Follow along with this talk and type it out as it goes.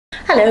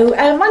Hello,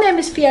 my name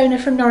is Fiona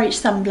from Norwich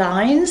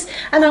Sunblinds,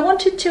 and I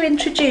wanted to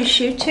introduce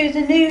you to the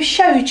new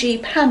Shoji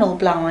panel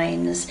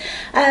blinds.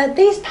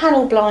 These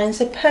panel blinds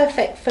are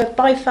perfect for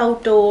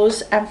bifold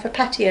doors and for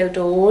patio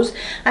doors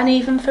and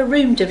even for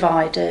room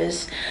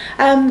dividers.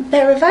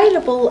 They're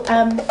available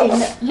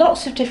in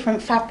lots of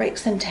different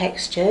fabrics and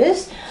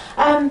textures.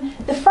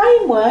 The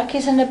framework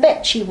is an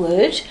abechi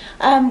wood,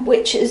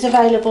 which is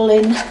available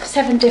in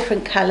 7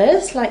 different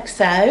colours, like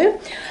so.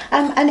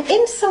 And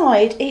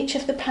inside each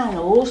of the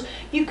panels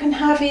you can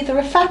have either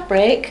a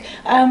fabric,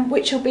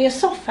 which will be a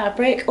soft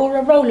fabric, or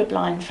a roller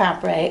blind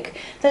fabric.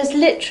 There's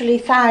literally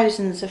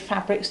thousands of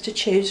fabrics to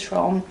choose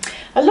from.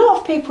 A lot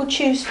of people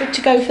choose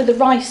to go for the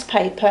rice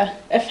paper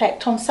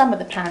effect on some of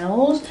the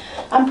panels,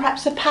 and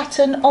perhaps a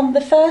pattern on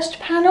the first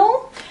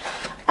panel.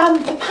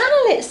 The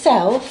panel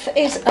itself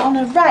is on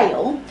a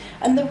rail,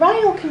 and the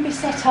rail can be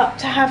set up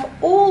to have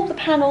all the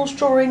panels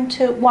drawing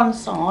to one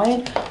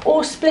side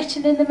or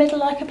splitting in the middle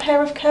like a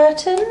pair of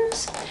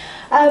curtains.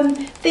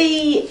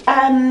 The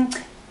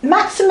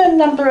maximum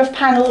number of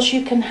panels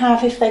you can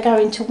have if they're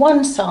going to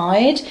one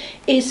side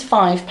is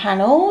 5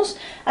 panels,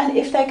 and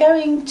if they're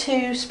going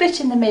to split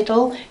in the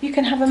middle you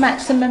can have a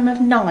maximum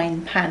of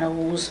 9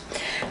 panels.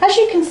 As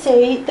you can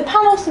see, the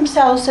panels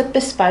themselves are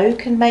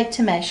bespoke and made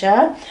to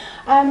measure,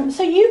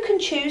 so you can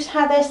choose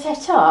how they're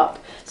set up.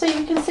 So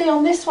you can see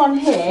on this one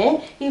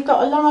here you've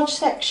got a large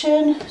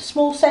section,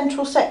 small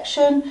central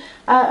section,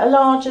 a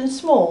large and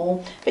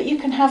small, but you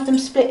can have them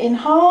split in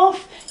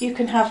half. You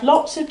can have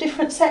lots of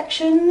different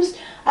sections.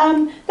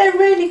 They're a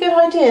really good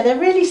idea. They're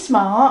really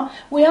smart.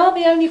 We are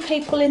the only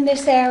people in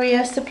this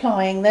area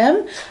supplying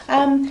them.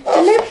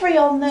 Delivery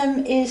on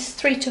them is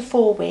 3 to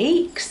 4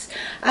 weeks,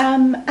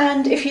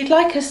 and if you'd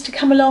like us to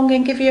come along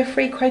and give you a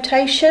free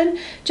quotation,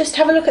 just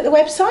have a look at the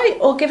website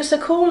or give us a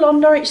call on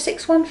Norwich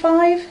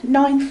 615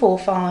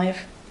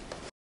 945.